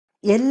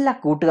എല്ലാ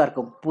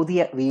കൂട്ടുകാർക്കും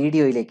പുതിയ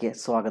വീഡിയോയിലേക്ക്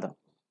സ്വാഗതം.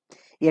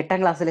 8ാം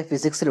ക്ലാസ്സിലെ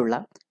ഫിസിക്സിലുള്ള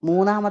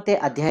 3ാമത്തെ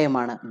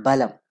അധ്യായമാണ്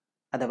ബലം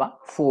അഥവാ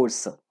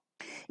ഫോഴ്സ്.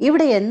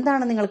 ഇവിടെ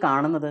എന്താണ് നിങ്ങൾ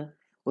കാണുന്നത്?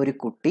 ഒരു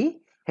കുട്ടി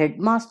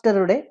ഹെഡ്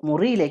മാസ്റ്ററുടെ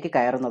മുറിയിലേക്ക്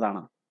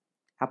കയറുന്നതാണ്.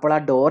 അപ്പോൾ ആ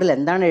ഡോറിൽ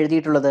എന്താണ്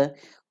എഴുതിയിട്ടുള്ളത്?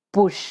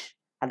 പുഷ്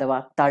അഥവാ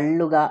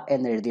തള്ളുക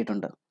എന്ന്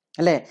എഴുതിയിട്ടുണ്ട്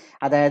അല്ലേ?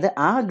 അതായത്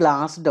ആ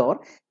ഗ്ലാസ് ഡോർ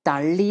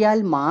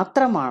തള്ളിയാൽ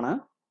മാത്രമാണ്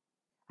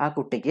ആ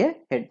കുട്ടിക്ക്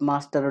ഹെഡ്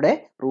മാസ്റ്ററുടെ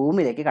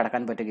റൂമിലേക്ക്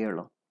കടക്കാൻ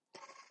പറ്റുകയുള്ളൂ.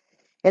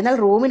 എന്നാൽ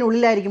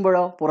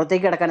റൂമിനുള്ളിലായിരിക്കുമ്പോഴോ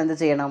പുറത്തേക്ക് കിടക്കാൻ എന്ത്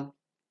ചെയ്യണം?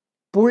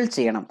 പുൾ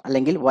ചെയ്യണം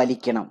അല്ലെങ്കിൽ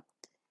വലിക്കണം.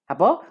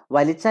 അപ്പോൾ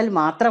വലിച്ചാൽ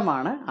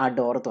മാത്രമാണ് ആ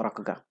ഡോർ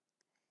തുറക്കുക.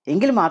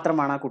 എങ്കിൽ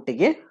മാത്രമാണ് ആ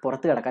കുട്ടിക്ക്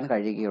പുറത്ത് കിടക്കാൻ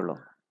കഴിയുകയുള്ളൂ.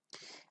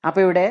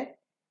 അപ്പോൾ ഇവിടെ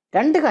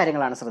രണ്ട്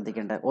കാര്യങ്ങളാണ്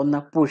ശ്രദ്ധിക്കേണ്ടത്.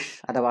 ഒന്ന് പുഷ്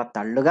അഥവാ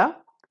തള്ളുക,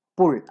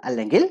 പുൾ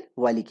അല്ലെങ്കിൽ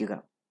വലിക്കുക.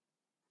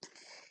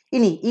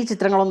 ഇനി ഈ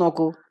ചിത്രങ്ങളൊന്ന്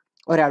നോക്കൂ.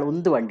 ഒരാൾ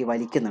ഉന്തുവണ്ടി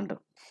വലിക്കുന്നുണ്ട്.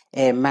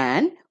 A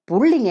man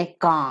pulling A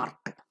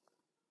cart.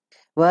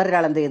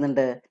 വേറൊരാൾ എന്ത്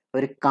ചെയ്യുന്നുണ്ട്?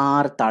 ഒരു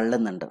car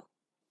തള്ളുന്നുണ്ട്.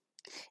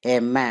 A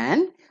man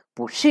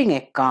pushing A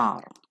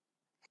car.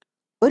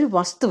 ഒരു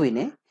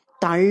വസ്തുവിനെ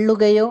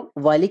തള്ളുകയോ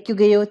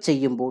വലിക്കുകയോ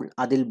ചെയ്യുമ്പോൾ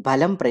അതിൽ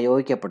ബലം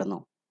പ്രയോഗിക്കപ്പെടുന്നു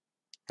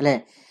അല്ലെ?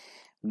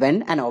 When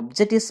an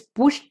object is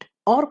pushed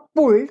or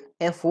pulled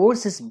A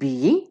force is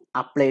being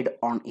applied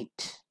on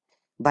it.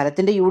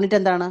 ബലത്തിന്റെ unit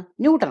എന്താണ്?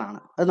 ന്യൂട്ടൺ ആണ്.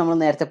 അത് നമ്മൾ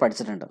നേരത്തെ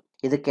പഠിച്ചിട്ടുണ്ട്.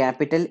 ഇത്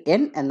ക്യാപിറ്റൽ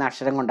N എന്ന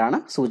അക്ഷരം കൊണ്ടാണ്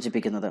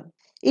സൂചിപ്പിക്കുന്നത്.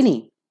 ഇനി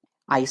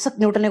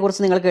ഐസക് ന്യൂട്ടനെ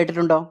കുറിച്ച് നിങ്ങൾ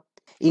കേട്ടിട്ടുണ്ടോ?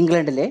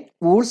 ഇംഗ്ലണ്ടിലെ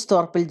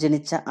വൂൾസ്തോർപ്പിൽ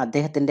ജനിച്ച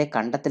അദ്ദേഹത്തിന്റെ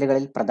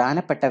കണ്ടെത്തലുകളിൽ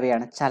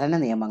പ്രധാനപ്പെട്ടവയാണ് ചലന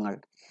നിയമങ്ങൾ,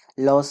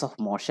 ലോസ്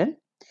ഓഫ് മോഷൻ,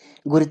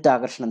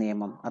 ഗുരുത്വാകർഷണ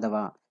നിയമം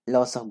അഥവാ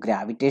ലോസ് ഓഫ്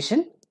ഗ്രാവിറ്റേഷൻ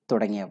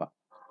തുടങ്ങിയവ.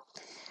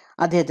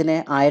 അദ്ദേഹത്തിന്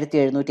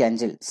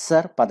 1705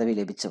 സർ പദവി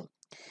ലഭിച്ചു.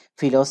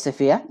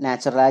 ഫിലോസഫിയ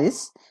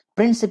നാച്ചുറാലിസ്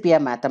പ്രിൻസിപ്പിയ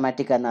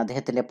മാത്തമാറ്റിക്ക എന്ന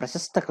അദ്ദേഹത്തിന്റെ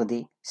പ്രശസ്ത കൃതി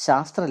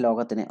ശാസ്ത്ര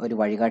ലോകത്തിന് ഒരു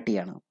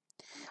വഴികാട്ടിയാണ്.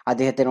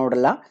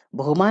 അദ്ദേഹത്തിനോടുള്ള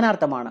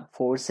ബഹുമാനാർത്ഥമാണ്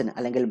ഫോഴ്സിന്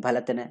അല്ലെങ്കിൽ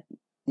ബലത്തിന്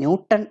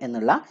ന്യൂട്ടൺ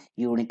എന്നുള്ള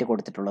യൂണിറ്റ്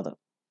കൊടുത്തിട്ടുള്ളത്.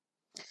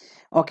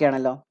 ഓക്കെ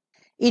ആണല്ലോ.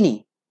 ഇനി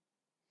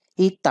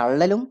ഈ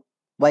തള്ളലും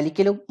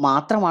വലിക്കലും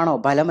മാത്രമാണോ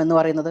ബലം എന്ന്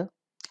പറയുന്നത്?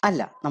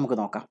 അല്ല. നമുക്ക്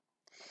നോക്കാം.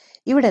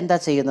 ഇവിടെ എന്താ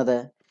ചെയ്യുന്നത്?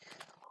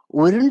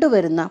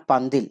 ഉരുണ്ടുവരുന്ന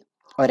പന്തിൽ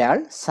ഒരാൾ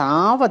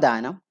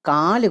സാവധാനം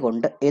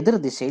കാലുകൊണ്ട്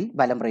എതിർദിശയിൽ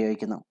ബലം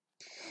പ്രയോഗിക്കുന്നു.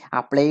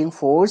 Applying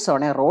force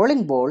on A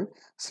rolling ball,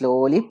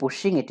 slowly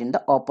pushing it in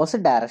the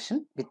opposite direction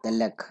with the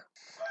leg.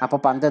 അപ്പൊ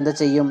പന്ത് എന്ത്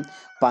ചെയ്യും?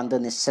 പന്ത്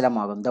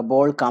നിശ്ചലമാകും. The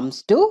ball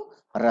comes to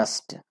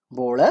rest.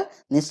 Ball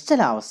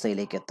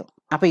നിശ്ചലാവസ്ഥയിലേക്ക് എത്തും.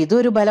 അപ്പൊ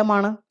ഇതൊരു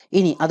ബലമാണ്.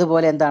 ഇനി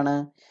അതുപോലെ എന്താണ്?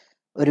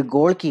 ഒരു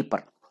ഗോൾ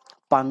കീപ്പർ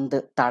പന്ത്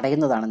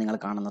തടയുന്നതാണ് നിങ്ങൾ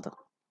കാണുന്നത്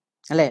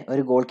അല്ലെ?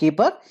 ഒരു ഗോൾ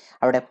കീപ്പർ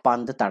അവിടെ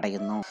പന്ത്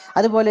തടയുന്നു.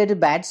 അതുപോലെ ഒരു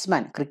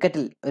ബാറ്റ്സ്മാൻ,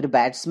 ക്രിക്കറ്റിൽ ഒരു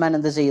ബാറ്റ്സ്മാൻ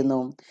എന്ത് ചെയ്യുന്നു?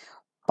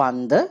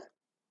 പന്ത്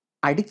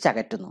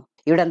അടിച്ചകറ്റുന്നു.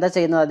 ഇവിടെ എന്താ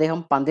ചെയ്യുന്നത്? അദ്ദേഹം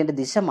പന്തിന്റെ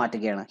ദിശ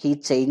മാറ്റുകയാണ്. He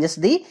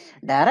changes the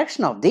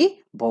direction of the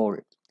ball.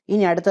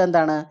 ഇനി അടുത്തത്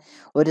എന്താണ്?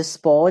 ഒരു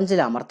സ്പോഞ്ചിൽ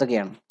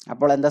അമർത്തുകയാണ്.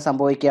 അപ്പോൾ എന്താ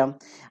സംഭവിക്കാം?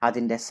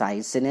 അതിന്റെ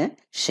സൈസിന്,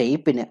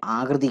 ഷേപ്പിന്,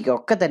 ആകൃതിക്ക്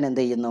ഒക്കെ തന്നെ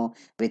എന്ത് ചെയ്യുന്നു?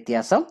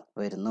 വ്യത്യാസം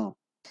വരുന്നു.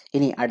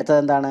 ഇനി അടുത്തത്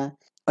എന്താണ്?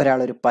 ഒരാൾ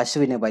ഒരു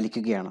പശുവിനെ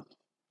വലിക്കുകയാണ്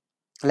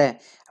അല്ലെ?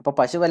 അപ്പൊ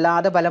പശു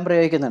വല്ലാതെ ബലം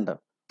പ്രയോഗിക്കുന്നുണ്ട്.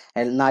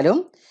 എന്നാലും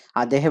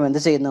അദ്ദേഹം എന്ത്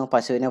ചെയ്യുന്നു?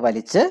 പശുവിനെ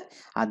വലിച്ച്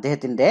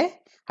അദ്ദേഹത്തിന്റെ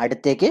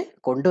അടുത്തേക്ക്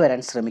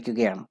കൊണ്ടുവരാൻ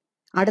ശ്രമിക്കുകയാണ്.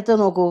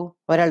 അടുത്തത് നോക്കൂ.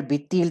 ഒരാൾ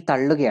ഭിത്തിയിൽ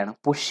തള്ളുകയാണ്.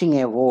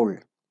 Pushing A wall.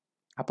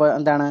 അപ്പോൾ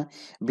എന്താണ്?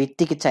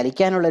 ഭിത്തിക്ക്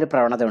ചലിക്കാനുള്ള ഒരു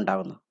പ്രവണത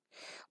ഉണ്ടാകുന്നു.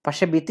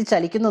 പക്ഷെ ഭിത്തി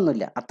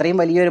ചലിക്കുന്നൊന്നുമില്ല. അത്രയും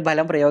വലിയൊരു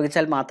ബലം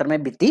പ്രയോഗിച്ചാൽ മാത്രമേ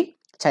ഭിത്തി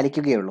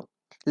ചലിക്കുകയുള്ളൂ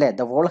അല്ലെ?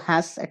 The wall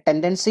has A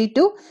tendency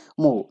to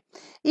move.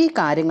 ഈ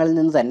കാര്യങ്ങളിൽ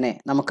നിന്ന് തന്നെ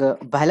നമുക്ക്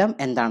ബലം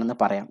എന്താണെന്ന്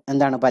പറയാം.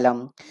 എന്താണ് ബലം?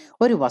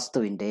 ഒരു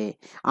വസ്തുവിന്റെ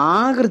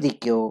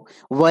ആകൃതിക്കോ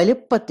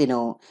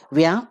വലുപ്പത്തിനോ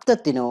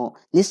വ്യാപ്തത്തിനോ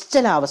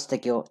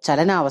നിശ്ചലാവസ്ഥയ്ക്കോ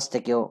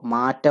ചലനാവസ്ഥയ്ക്കോ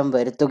മാറ്റം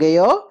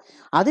വരുത്തുകയോ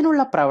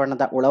അതിനുള്ള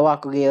പ്രവണത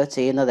ഉളവാക്കുകയോ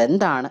ചെയ്യുന്നത്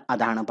എന്താണ്?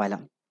 അതാണ്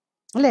ബലം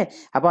അല്ലേ?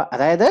 അപ്പൊ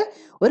അതായത്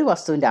ഒരു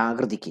വസ്തുവിന്റെ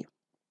ആകൃതിക്ക്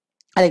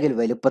അല്ലെങ്കിൽ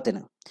വലുപ്പത്തിന്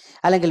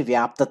അല്ലെങ്കിൽ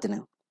വ്യാപ്തത്തിന്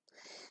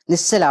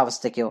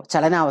നിശ്ചലാവസ്ഥയ്ക്കോ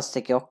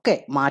ചലനാവസ്ഥയ്ക്കോ ഒക്കെ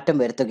മാറ്റം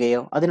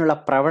വരുത്തുകയോ അതിനുള്ള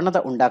പ്രവണത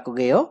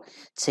ഉണ്ടാക്കുകയോ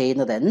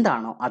ചെയ്യുന്നത്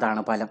എന്താണോ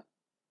അതാണ് ബലം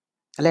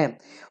അല്ലെ?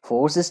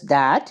 Force is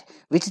that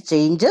which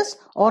changes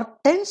or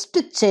tense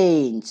to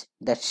change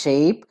the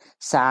shape,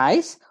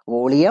 size,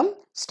 volume,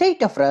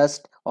 state of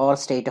rest or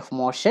state of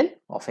motion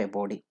of A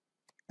body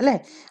അല്ലെ?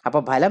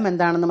 അപ്പൊ ബലം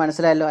എന്താണെന്ന്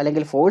മനസ്സിലായല്ലോ,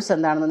 അല്ലെങ്കിൽ ഫോഴ്സ്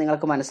എന്താണെന്ന്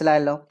നിങ്ങൾക്ക്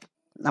മനസ്സിലായല്ലോ.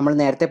 നമ്മൾ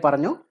നേരത്തെ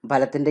പറഞ്ഞു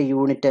ബലത്തിന്റെ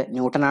യൂണിറ്റ്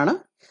ന്യൂട്ടൺ ആണ്.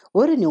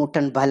 ഒരു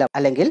ന്യൂട്ടൺ ബലം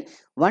അല്ലെങ്കിൽ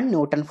 1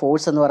 ന്യൂട്ടൺ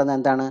ഫോഴ്സ് എന്ന് പറയുന്നത്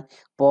എന്താണ്?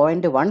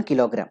 0.1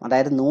 കിലോഗ്രാം,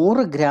 അതായത്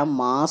 100 ഗ്രാം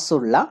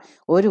മാസുള്ള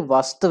ഒരു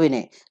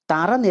വസ്തുവിനെ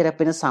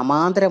തറനിരപ്പിന്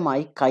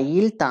സമാന്തരമായി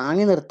കയ്യിൽ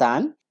താങ്ങി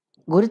നിർത്താൻ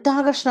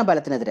ഗുരുത്വാകർഷണ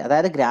ബലത്തിനെതിരെ,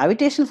 അതായത്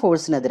ഗ്രാവിറ്റേഷൻ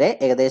ഫോഴ്സിനെതിരെ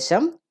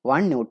ഏകദേശം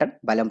 1 ന്യൂട്ടൺ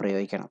ബലം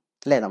പ്രയോഗിക്കണം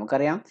അല്ലെ?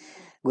 നമുക്കറിയാം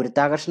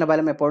ഗുരുത്വാകർഷണ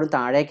ബലം എപ്പോഴും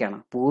താഴേക്കാണ്.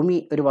 ഭൂമി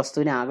ഒരു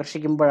വസ്തുവിനെ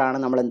ആകർഷിക്കുമ്പോഴാണ്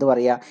നമ്മൾ എന്ത്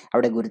പറയുക?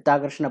 അവിടെ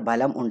ഗുരുത്വാകർഷണ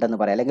ബലം ഉണ്ടെന്ന്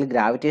പറയാം, അല്ലെങ്കിൽ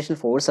ഗ്രാവിറ്റേഷൻ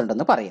ഫോഴ്സ്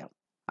ഉണ്ടെന്ന് പറയാം.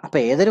 അപ്പൊ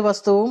ഏതൊരു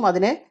വസ്തുവും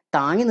അതിനെ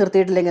താങ്ങി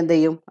നിർത്തിയിട്ടില്ലെങ്കിൽ എന്ത്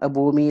ചെയ്യും?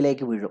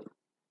 ഭൂമിയിലേക്ക് വീഴും.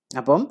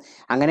 അപ്പം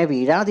അങ്ങനെ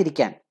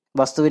വീഴാതിരിക്കാൻ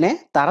വസ്തുവിനെ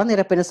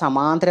തറനിരപ്പിന്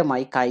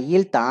സമാന്തരമായി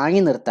കയ്യിൽ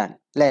താങ്ങി നിർത്താൻ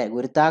അല്ലെ,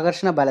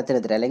 ഗുരുത്വാകർഷണ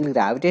ബലത്തിനെതിരെ അല്ലെങ്കിൽ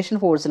ഗ്രാവിറ്റേഷൻ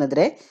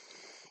ഫോഴ്സിനെതിരെ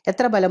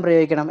എത്ര ബലം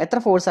പ്രയോഗിക്കണം, എത്ര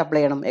ഫോഴ്സ്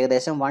അപ്ലൈ ചെയ്യണം?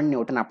 ഏകദേശം 1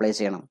 ന്യൂട്ടൺ അപ്ലൈ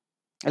ചെയ്യണം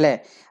അല്ലേ?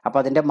 അപ്പോൾ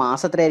അതിൻ്റെ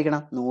മാസ്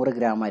എത്രയായിരിക്കണം? 100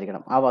 ഗ്രാം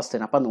ആയിരിക്കണം ആ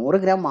വസ്തുവിന്. അപ്പോൾ 100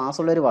 ഗ്രാം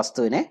മാസുള്ള ഒരു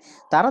വസ്തുവിനെ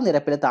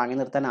തറനിരപ്പിൽ താങ്ങി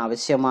നിർത്താൻ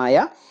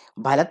ആവശ്യമായ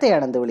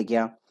ബലത്തെയാണ് എന്ത്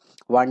വിളിക്കുക?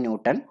 1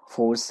 ന്യൂട്ടൺ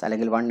ഫോഴ്സ്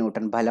അല്ലെങ്കിൽ 1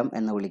 ന്യൂട്ടൺ ബലം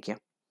എന്ന് വിളിക്കുക.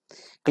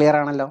 ക്ലിയർ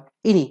ആണല്ലോ?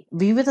 ഇനി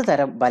വിവിധ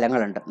തരം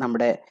ബലങ്ങളുണ്ട്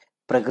നമ്മുടെ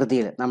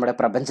പ്രകൃതിയിൽ, നമ്മുടെ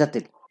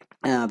പ്രപഞ്ചത്തിൽ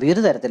വിവിധ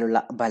തരത്തിലുള്ള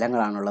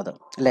ബലങ്ങളാണുള്ളത്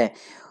അല്ലേ?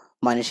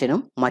 മനുഷ്യനും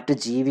മറ്റു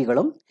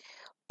ജീവികളും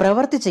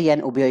പ്രവൃത്തി ചെയ്യാൻ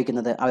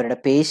ഉപയോഗിക്കുന്നത് അവരുടെ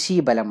പേശി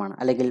ബലമാണ്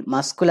അല്ലെങ്കിൽ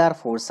മസ്കുലാർ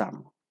ഫോഴ്സ് ആണ്.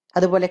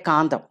 അതുപോലെ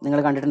കാന്തം, നിങ്ങൾ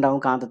കണ്ടിട്ടുണ്ടാവും,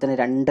 കാന്തത്തിന്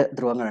 2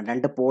 ധ്രുവങ്ങളുണ്ട്,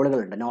 2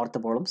 പോളുകളുണ്ട്, നോർത്ത്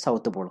പോളും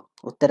സൗത്ത് പോളും,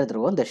 ഉത്തര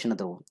ധ്രുവവും ദക്ഷിണ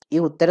ധ്രുവവും. ഈ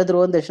ഉത്തര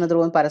ധ്രുവവും ദക്ഷിണ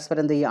ധ്രുവവും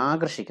പരസ്പരം എന്ത് ചെയ്യും?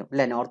 ആകർഷിക്കും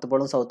അല്ലെ? നോർത്ത്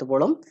പോളും സൗത്ത്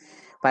പോളും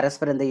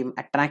പരസ്പരം എന്ത് ചെയ്യും?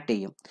 അട്രാക്ട്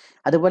ചെയ്യും.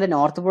 അതുപോലെ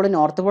നോർത്ത്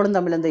പോളും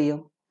തമ്മിൽ എന്ത് ചെയ്യും?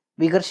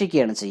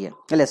 വികർഷിക്കുകയാണ്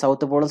ചെയ്യുക അല്ലെ?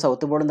 സൗത്ത്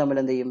പോളും തമ്മിൽ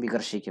എന്ത് ചെയ്യും?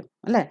 വികർഷിക്കും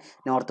അല്ലെ?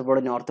 നോർത്ത്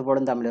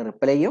പോളും തമ്മിൽ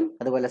റിപ്പൽ ചെയ്യും,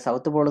 അതുപോലെ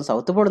സൗത്ത്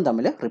പോളും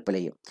തമ്മിൽ റിപ്പൽ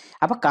ചെയ്യും.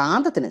 അപ്പൊ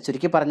കാന്തത്തിന്,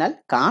 ചുരുക്കി പറഞ്ഞാൽ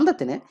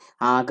കാന്തത്തിന്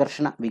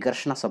ആകർഷണ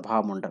വികർഷണ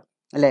സ്വഭാവമുണ്ട്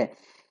അല്ലെ?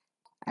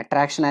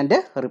 Attraction and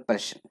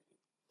repulsion.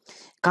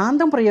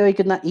 കാന്തം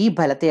പ്രയോഗിക്കുന്ന ഈ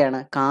ബലത്തെയാണ്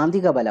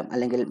കാന്തിക ബലം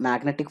അല്ലെങ്കിൽ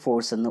മാഗ്നറ്റിക്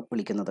ഫോഴ്സ് എന്ന്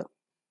വിളിക്കുന്നത്.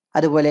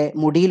 അതുപോലെ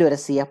മുടിയിൽ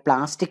ഉരസിയ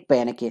പ്ലാസ്റ്റിക്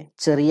പേനയ്ക്ക്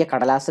ചെറിയ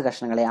കടലാസ്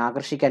കഷ്ണങ്ങളെ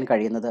ആകർഷിക്കാൻ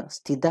കഴിയുന്നത്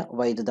സ്ഥിത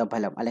വൈദ്യുത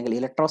ബലം അല്ലെങ്കിൽ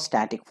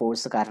ഇലക്ട്രോസ്റ്റാറ്റിക്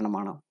ഫോഴ്സ്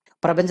കാരണമാണ്.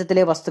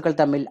 പ്രപഞ്ചത്തിലെ വസ്തുക്കൾ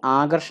തമ്മിൽ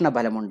ആകർഷണ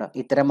ബലമുണ്ട്.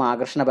 ഇത്തരം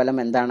ആകർഷണ ബലം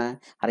എന്താണ്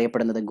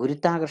അറിയപ്പെടുന്നത്?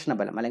 ഗുരുത്വാകർഷണ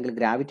ബലം അല്ലെങ്കിൽ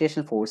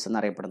ഗ്രാവിറ്റേഷൻ ഫോഴ്സ്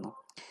എന്നറിയപ്പെടുന്നു.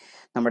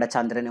 നമ്മുടെ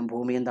ചന്ദ്രനും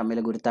ഭൂമിയും തമ്മിൽ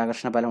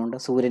ഗുരുത്വാകർഷണ ബലമുണ്ട്,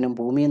 സൂര്യനും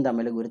ഭൂമിയും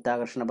തമ്മിൽ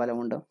ഗുരുത്വാകർഷണ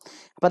ബലമുണ്ട്.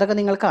 അപ്പോൾ അതൊക്കെ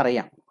നിങ്ങൾക്ക്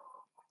അറിയാം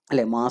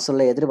അല്ലെ?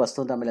 മാസുള്ള ഏതൊരു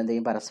വസ്തുവും തമ്മിൽ എന്ത്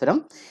ചെയ്യും? പരസ്പരം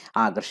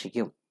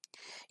ആകർഷിക്കും.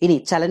 ഇനി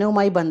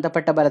ചലനവുമായി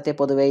ബന്ധപ്പെട്ട ബലത്തെ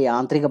പൊതുവെ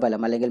യാന്ത്രിക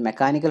ബലം അല്ലെങ്കിൽ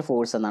മെക്കാനിക്കൽ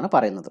ഫോഴ്സ് എന്നാണ്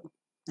പറയുന്നത്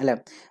അല്ലെ?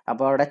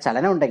 അപ്പോൾ അവിടെ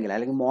ചലനം ഉണ്ടെങ്കിൽ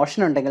അല്ലെങ്കിൽ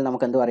മോഷൻ ഉണ്ടെങ്കിൽ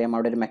നമുക്ക് എന്ത് പറയാം?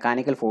 അവിടെ ഒരു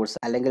മെക്കാനിക്കൽ ഫോഴ്സ്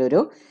അല്ലെങ്കിൽ ഒരു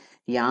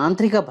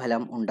യാന്ത്രിക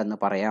ബലം ഉണ്ടെന്ന്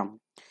പറയാം.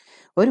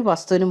 ഒരു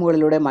വസ്തുവിന്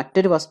മുകളിലൂടെ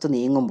മറ്റൊരു വസ്തു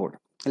നീങ്ങുമ്പോൾ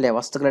അല്ലെ,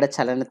 വസ്തുക്കളുടെ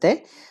ചലനത്തെ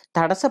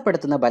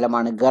തടസ്സപ്പെടുത്തുന്ന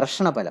ബലമാണ്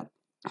ഘർഷണ ബലം.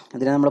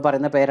 ഇതിനെ നമ്മൾ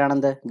പറയുന്ന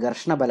പേരാണെന്ത്?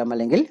 ഘർഷണ ബലം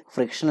അല്ലെങ്കിൽ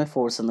ഫ്രിക്ഷണൽ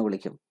ഫോഴ്സ് എന്ന്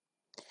വിളിക്കും.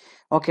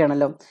 ഓക്കെ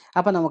ആണല്ലോ?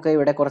 അപ്പൊ നമുക്ക്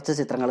ഇവിടെ കുറച്ച്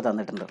ചിത്രങ്ങൾ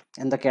തന്നിട്ടുണ്ട്.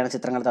 എന്തൊക്കെയാണ്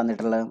ചിത്രങ്ങൾ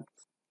തന്നിട്ടുള്ളത്?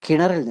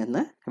 കിണറിൽ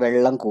നിന്ന്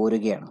വെള്ളം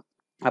കോരുകയാണ്.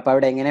 അപ്പൊ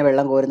അവിടെ എങ്ങനെ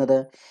വെള്ളം കോരുന്നത്?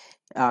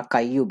 ആ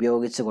കൈ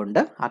ഉപയോഗിച്ചുകൊണ്ട്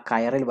ആ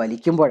കയറിൽ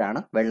വലിക്കുമ്പോഴാണ്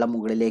വെള്ളം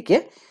മുകളിലേക്ക്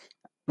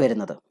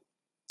വരുന്നത്.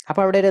 അപ്പൊ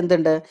അവിടെ ഒരു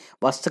എന്തുണ്ട്?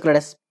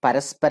 വസ്തുക്കളുടെ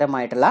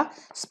പരസ്പരമായിട്ടുള്ള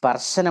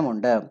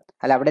സ്പർശനമുണ്ട്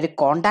അല്ല, അവിടെ ഒരു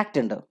കോണ്ടാക്ട്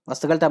ഉണ്ട്.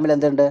 വസ്തുക്കൾ തമ്മിൽ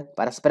എന്തുണ്ട്?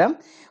 പരസ്പരം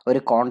ഒരു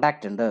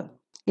കോണ്ടാക്ട് ഉണ്ട്.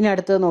 ഇനി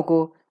അടുത്തത്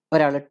നോക്കൂ,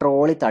 ഒരാൾ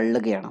ട്രോളി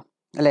തള്ളുകയാണ്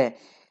അല്ലെ?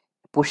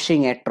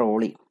 Pushing A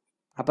trolley.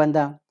 അപ്പൊ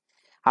എന്താ?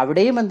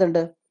 അവിടെയും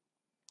എന്തുണ്ട്?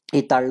 ഈ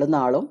തള്ളുന്ന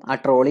ആളും ആ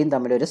ട്രോളിയും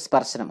തമ്മിൽ ഒരു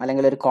സ്പർശനം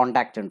അല്ലെങ്കിൽ ഒരു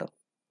കോണ്ടാക്ട് ഉണ്ട്.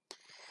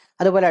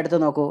 അതുപോലെ അടുത്ത്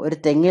നോക്കൂ, ഒരു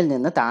തെങ്ങിൽ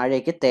നിന്ന്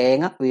താഴേക്ക്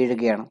തേങ്ങ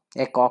വീഴുകയാണ്.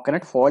 A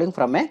coconut falling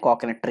from A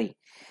coconut tree.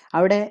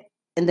 അവിടെ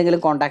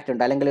എന്തെങ്കിലും കോണ്ടാക്ട്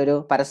ഉണ്ടോ അല്ലെങ്കിൽ ഒരു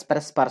പരസ്പര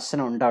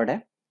സ്പർശനം ഉണ്ടോ? അവിടെ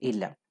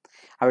ഇല്ല.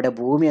 അവിടെ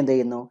ഭൂമി എന്ത്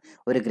ചെയ്യുന്നു?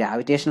 ഒരു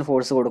ഗ്രാവിറ്റേഷൻ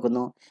ഫോഴ്സ്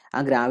കൊടുക്കുന്നു.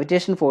 ആ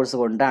ഗ്രാവിറ്റേഷൻ ഫോഴ്സ്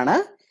കൊണ്ടാണ്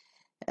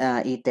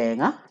ഈ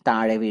തേങ്ങ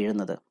താഴെ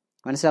വീഴുന്നത്.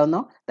 മനസ്സിലാവുന്നോ?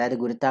 അതായത്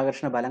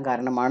ഗുരുത്വാകർഷണ ബലം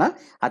കാരണമാണ്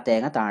ആ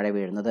തേങ്ങ താഴെ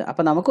വീഴുന്നത്.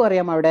 അപ്പൊ നമുക്കും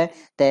അറിയാം അവിടെ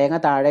തേങ്ങ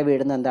താഴെ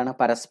വീഴുന്നത് എന്താണ്?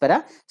 പരസ്പര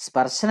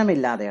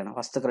സ്പർശനമില്ലാതെയാണ്,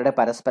 വസ്തുക്കളുടെ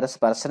പരസ്പര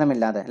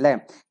സ്പർശനമില്ലാതെ അല്ലെ?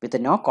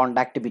 With no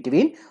contact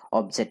between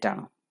object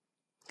ആണ്.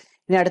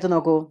 ഇനി അടുത്ത്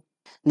നോക്കൂ,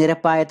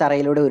 നിരപ്പായ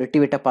തറയിലൂടെ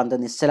ഉരുട്ടിവിട്ട പന്ത്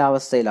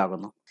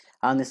നിശ്ചലാവസ്ഥയിലാകുന്നു.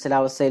 ആ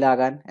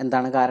നിശ്ചലാവസ്ഥയിലാകാൻ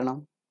എന്താണ് കാരണം?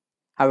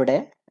 അവിടെ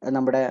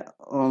നമ്മുടെ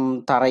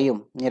തറയും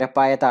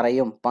നിരപ്പായ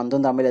തറയും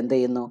പന്തും തമ്മിൽ എന്ത്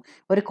ചെയ്യുന്നു?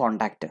 ഒരു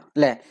കോണ്ടാക്ട്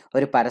അല്ലെ?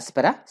 ഒരു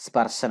പരസ്പര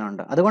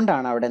സ്പർശനമുണ്ട്.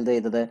 അതുകൊണ്ടാണ് അവിടെ എന്ത്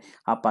ചെയ്തത്?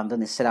 ആ പന്ത്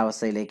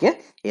നിശ്ചലാവസ്ഥയിലേക്ക്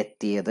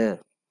എത്തിയത്.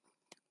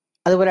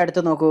 അതുപോലെ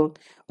അടുത്ത് നോക്കൂ,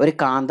 ഒരു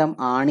കാന്തം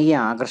ആണിയെ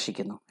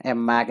ആകർഷിക്കുന്നു. A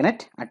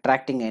magnet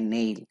attracting A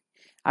nail.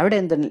 അവിടെ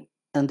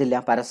എന്തില്ല?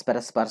 പരസ്പര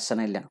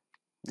സ്പർശനം ഇല്ല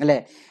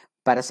അല്ലെ?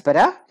 പരസ്പര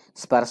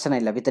സ്പർശനം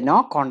ഇല്ല. With no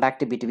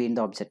contact between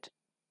the object.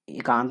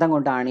 ഈ കാന്തം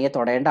കൊണ്ട് ആണിയെ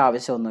തൊടേണ്ട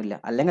ആവശ്യമൊന്നുമില്ല.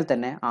 അല്ലെങ്കിൽ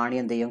തന്നെ ആണി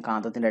എന്ത് ചെയ്യും?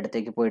 കാന്തത്തിന്റെ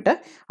അടുത്തേക്ക് പോയിട്ട്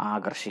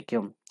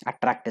ആകർഷിക്കും,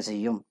 അട്രാക്ട്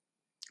ചെയ്യും.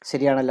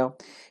 ശരിയാണല്ലോ?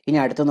 ഇനി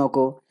അടുത്ത്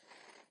നോക്കൂ,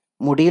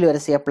 മുടിയിൽ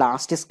ഉരസിയ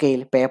പ്ലാസ്റ്റിക്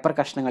സ്കെയിൽ പേപ്പർ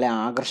കഷ്ണങ്ങളെ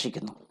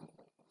ആകർഷിക്കുന്നു.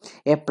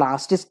 A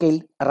plastic scale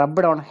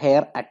റബ്ബഡ് on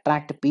hair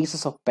attract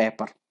pieces of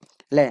paper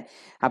അല്ലേ?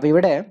 അപ്പൊ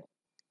ഇവിടെ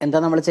എന്താ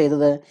നമ്മൾ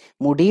ചെയ്തത്?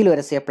 മുടിയിൽ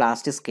ഉരസിയ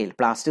പ്ലാസ്റ്റിക്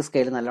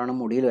സ്കെയിൽ നല്ലോണം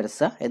മുടിയിൽ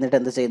ഉരസുക. എന്നിട്ട്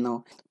എന്ത് ചെയ്യുന്നു?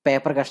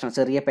 പേപ്പർ കഷ്ണം,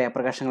 ചെറിയ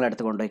പേപ്പർ കഷ്ണങ്ങൾ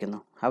എടുത്ത് കൊണ്ടുവയ്ക്കുന്നു.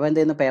 അപ്പോൾ എന്ത്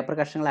ചെയ്യുന്നു? പേപ്പർ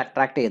കഷ്ണങ്ങൾ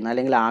അട്രാക്ട് ചെയ്യുന്നു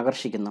അല്ലെങ്കിൽ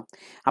ആകർഷിക്കുന്നു.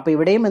 അപ്പൊ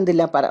ഇവിടെയും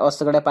എന്തില്ല?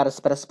 വസ്തുക്കളുടെ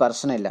പരസ്പര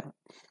സ്പർശനമില്ല.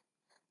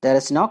 There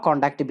is no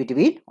contact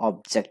between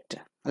object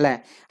അല്ലേ?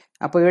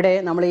 അപ്പോൾ ഇവിടെ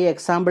നമ്മൾ ഈ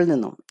എക്സാമ്പിളിൽ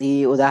നിന്നും ഈ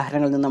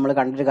ഉദാഹരണങ്ങളിൽ നിന്നും നമ്മൾ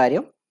കണ്ടൊരു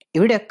കാര്യം,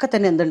 ഇവിടെയൊക്കെ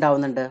തന്നെ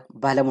എന്തുണ്ടാവുന്നുണ്ട്?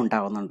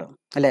 ബലമുണ്ടാവുന്നുണ്ട്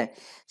അല്ലെ?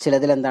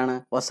 ചിലതിൽ എന്താണ്?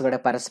 വസ്തുക്കളുടെ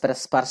പരസ്പര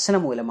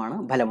സ്പർശനം മൂലമാണ്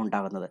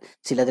ബലമുണ്ടാകുന്നത്.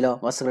 ചിലതിലോ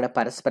വസ്തുക്കളുടെ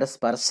പരസ്പര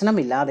സ്പർശനം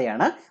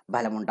ഇല്ലാതെയാണ്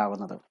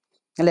ബലമുണ്ടാകുന്നത്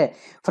അല്ലെ?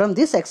 From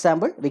this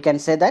example we can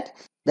say that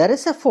there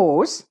is A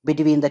force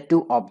between the two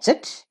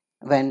object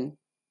when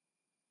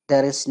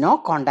there is no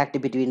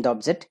contact between the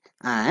object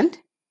and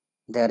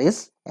there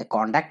is A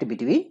contact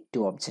between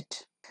two object.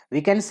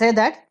 We can say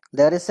that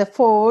there is a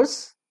force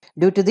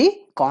due to the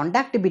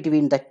contact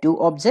between the two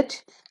objects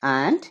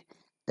and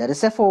there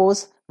is a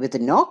force with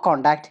no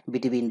contact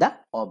between the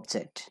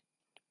object.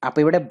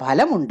 അപ്പോൾ ഇവിടെ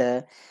ഫലമുണ്ട്.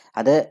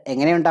 അത്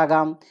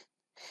എങ്ങനെയുണ്ടാകാം?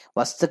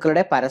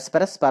 വസ്തുക്കളുടെ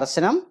പരസ്പര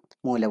സ്പർശനം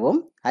മൂലവും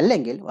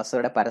അല്ലെങ്കിൽ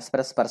വസ്തുക്കളുടെ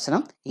പരസ്പര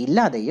സ്പർശനം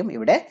ഇല്ലാതെയും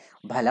ഇവിടെ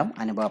ഫലം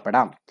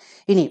അനുഭവപ്പെടാം.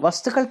 ഇനി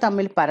വസ്തുക്കൾ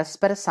തമ്മിൽ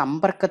പരസ്പര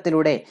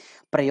സമ്പർക്കത്തിലൂടെ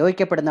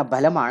പ്രയോഗിക്കപ്പെടുന്ന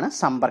ബലമാണ്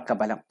സമ്പർക്ക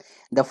ബലം.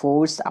 The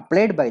force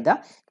applied by the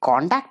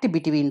contact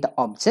between the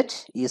object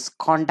is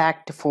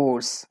contact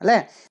force, അല്ലെ?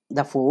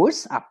 The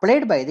force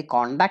applied by the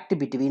contact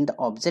between the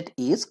object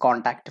is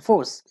contact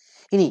force.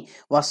 ഇനി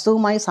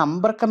വസ്തുവുമായി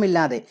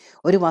സമ്പർക്കമില്ലാതെ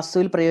ഒരു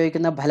വസ്തുവിൽ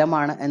പ്രയോഗിക്കുന്ന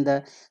ഫലമാണ് എന്ത്?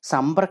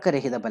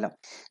 സമ്പർക്കരഹിത ബലം.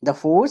 The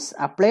force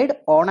applied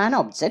on an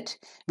object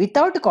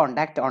without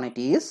contact on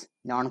it is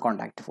known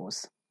contact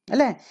force,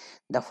 അല്ലേ?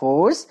 The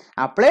force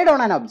applied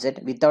on an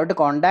object without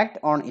contact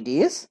on it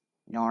is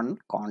known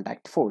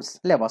contact force,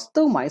 അല്ലെ?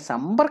 വസ്തുവുമായി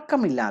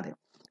സമ്പർക്കമില്ലാതെ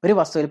ഒരു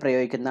വസ്തുവിൽ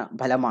പ്രയോഗിക്കുന്ന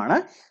ഫലമാണ്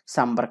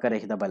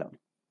സമ്പർക്കരഹിത ബലം.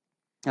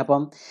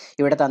 അപ്പം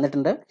ഇവിടെ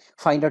തന്നിട്ടുണ്ട്,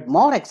 find out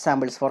more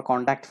examples for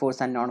contact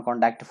force and non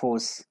contact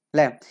force,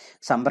 അല്ലെ?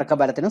 സമ്പർക്ക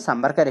ബലത്തിനും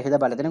സമ്പർക്കരഹിത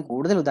ബലത്തിനും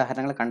കൂടുതൽ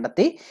ഉദാഹരണങ്ങൾ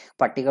കണ്ടെത്തി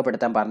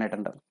പട്ടികപ്പെടുത്താൻ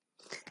പറഞ്ഞിട്ടുണ്ട്.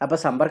 അപ്പൊ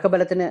സമ്പർക്ക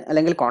ബലത്തിന്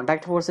അല്ലെങ്കിൽ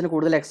കോണ്ടാക്ട് ഫോഴ്സിന്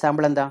കൂടുതൽ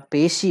എക്സാമ്പിൾ എന്താ?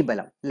 പേശി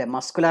ബലം, അല്ലെ?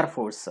 Muscular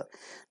force.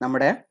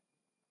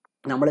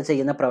 നമ്മൾ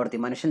ചെയ്യുന്ന പ്രവൃത്തി,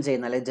 മനുഷ്യൻ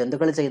ചെയ്യുന്ന അല്ലെങ്കിൽ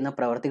ജന്തുക്കൾ ചെയ്യുന്ന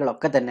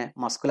പ്രവൃത്തികളൊക്കെ തന്നെ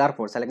മസ്കുലാർ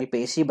ഫോഴ്സ് അല്ലെങ്കിൽ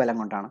പേശി ബലം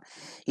കൊണ്ടാണ്.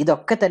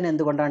 ഇതൊക്കെ തന്നെ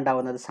എന്തുകൊണ്ടാണ്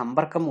ഉണ്ടാകുന്നത്?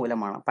 സമ്പർക്കം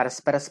മൂലമാണ്,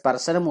 പരസ്പര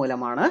സ്പർശനം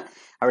മൂലമാണ്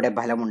അവിടെ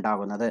ഫലം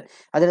ഉണ്ടാകുന്നത്.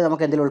 അതിന്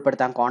നമുക്ക് എന്തിൽ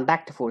ഉൾപ്പെടുത്താം?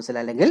 കോണ്ടാക്ട് ഫോഴ്സിൽ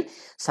അല്ലെങ്കിൽ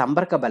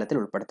സമ്പർക്ക ബലത്തിൽ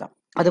ഉൾപ്പെടുത്താം.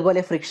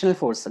 അതുപോലെ ഫ്രിക്ഷണൽ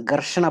ഫോഴ്സ്,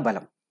 ഘർഷണ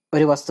ബലം.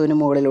 ഒരു വസ്തുവിന്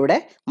മുകളിലൂടെ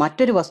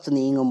മറ്റൊരു വസ്തു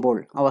നീങ്ങുമ്പോൾ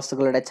ആ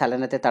വസ്തുക്കളുടെ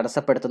ചലനത്തെ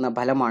തടസ്സപ്പെടുത്തുന്ന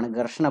ഫലമാണ്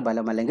ഘർഷണ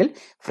ബലം അല്ലെങ്കിൽ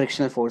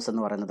ഫ്രിക്ഷണൽ ഫോഴ്സ്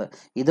എന്ന് പറയുന്നത്.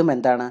 ഇതും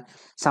എന്താണ്?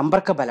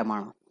 സമ്പർക്ക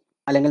ബലമാണ്,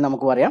 അല്ലെങ്കിൽ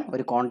നമുക്ക് പറയാം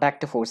ഒരു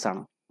കോണ്ടാക്ട് ഫോഴ്സ് ആണ്.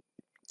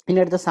 ഇനി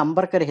അടുത്ത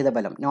സമ്പർക്കരഹിത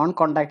ബലം, നോൺ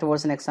കോണ്ടാക്ട്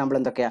ഫോഴ്സിന് എക്സാമ്പിൾ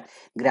എന്തൊക്കെയാ?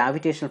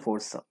 ഗ്രാവിറ്റേഷണൽ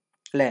ഫോഴ്സ്,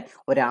 അല്ലെ?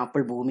 ഒരു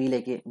ആപ്പിൾ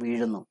ഭൂമിയിലേക്ക്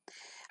വീഴുന്നു,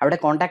 അവിടെ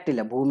കോണ്ടാക്ട്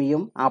ഇല്ല,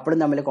 ഭൂമിയും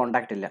ആപ്പിളും തമ്മിൽ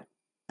കോണ്ടാക്ട് ഇല്ല,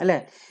 അല്ലെ?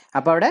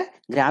 അപ്പൊ അവിടെ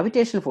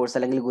ഗ്രാവിറ്റേഷണൽ ഫോഴ്സ്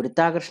അല്ലെങ്കിൽ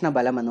ഗുരുത്വാകർഷണ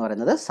ബലം എന്ന്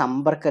പറയുന്നത്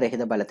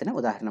സമ്പർക്കരഹിത ബലത്തിന്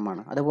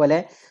ഉദാഹരണമാണ്. അതുപോലെ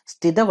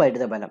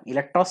സ്ഥിതവൈദ്യുത ബലം,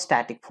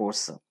 ഇലക്ട്രോസ്റ്റാറ്റിക്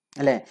ഫോഴ്സ്,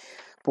 അല്ലെ?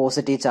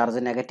 പോസിറ്റീവ്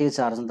ചാർജും നെഗറ്റീവ്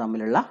ചാർജും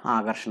തമ്മിലുള്ള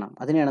ആകർഷണം,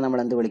 അതിനെയാണ് നമ്മൾ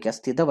എന്ത് വിളിക്കുക?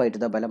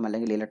 സ്ഥിതവൈദ്യുത ബലം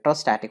അല്ലെങ്കിൽ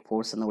ഇലക്ട്രോസ്റ്റാറ്റിക്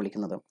ഫോഴ്സ് എന്ന്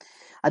വിളിക്കുന്നത്.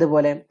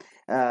 അതുപോലെ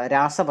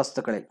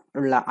രാസവസ്തുക്കളിൽ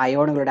ഉള്ള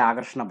അയോണുകളുടെ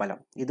ആകർഷണ ബലം,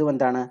 ഇതും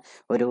എന്താണ്?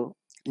 ഒരു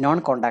നോൺ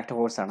കോണ്ടാക്ട്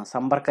ഫോഴ്സ് ആണ്,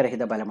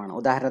 സമ്പർക്കരഹിത ബലമാണ്.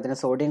 ഉദാഹരണത്തിന്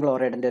സോഡിയം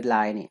ക്ലോറൈഡിന്റെ ഒരു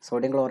ലായനി,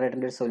 സോഡിയം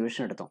ക്ലോറൈഡിന്റെ ഒരു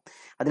സൊല്യൂഷൻ എടുത്തു,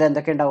 അതിൽ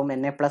എന്തൊക്കെ ഉണ്ടാവും?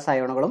 Na+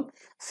 അയോണുകളും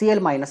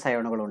Cl-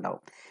 അയോണുകളും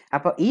ഉണ്ടാവും.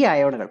 അപ്പോൾ ഈ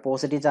അയോണുകൾ,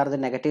 പോസിറ്റീവ്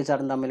ചാർജും നെഗറ്റീവ്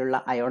ചാർജും തമ്മിലുള്ള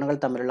അയോണുകൾ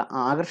തമ്മിലുള്ള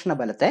ആകർഷണ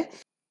ബലത്തെ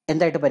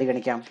എന്തായിട്ട്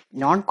പരിഗണിക്കാം?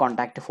 നോൺ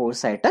കോണ്ടാക്ട്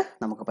ഫോഴ്സ് ആയിട്ട്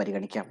നമുക്ക്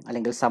പരിഗണിക്കാം,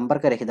 അല്ലെങ്കിൽ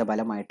സമ്പർക്കരഹിത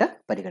ബലമായിട്ട്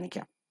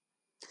പരിഗണിക്കാം.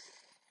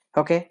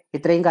 ഓക്കെ,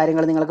 ഇത്രയും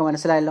കാര്യങ്ങൾ നിങ്ങൾക്ക്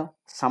മനസ്സിലായല്ലോ.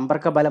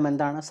 സമ്പർക്ക ബലം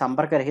എന്താണ്,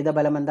 സമ്പർക്കരഹിത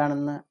ബലം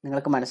എന്താണെന്ന്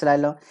നിങ്ങൾക്ക്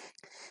മനസ്സിലായല്ലോ.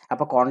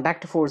 അപ്പോൾ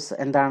കോണ്ടാക്ട് ഫോഴ്സ്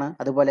എന്താണ്,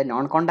 അതുപോലെ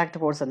നോൺ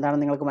കോണ്ടാക്ട് ഫോഴ്സ്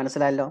എന്താണെന്ന് നിങ്ങൾക്ക്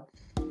മനസ്സിലായല്ലോ.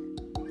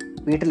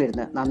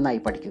 വീട്ടിലിരുന്ന്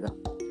നന്നായി പഠിക്കുക.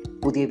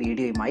 പുതിയ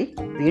വീഡിയോയുമായി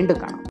വീണ്ടും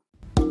കാണാം.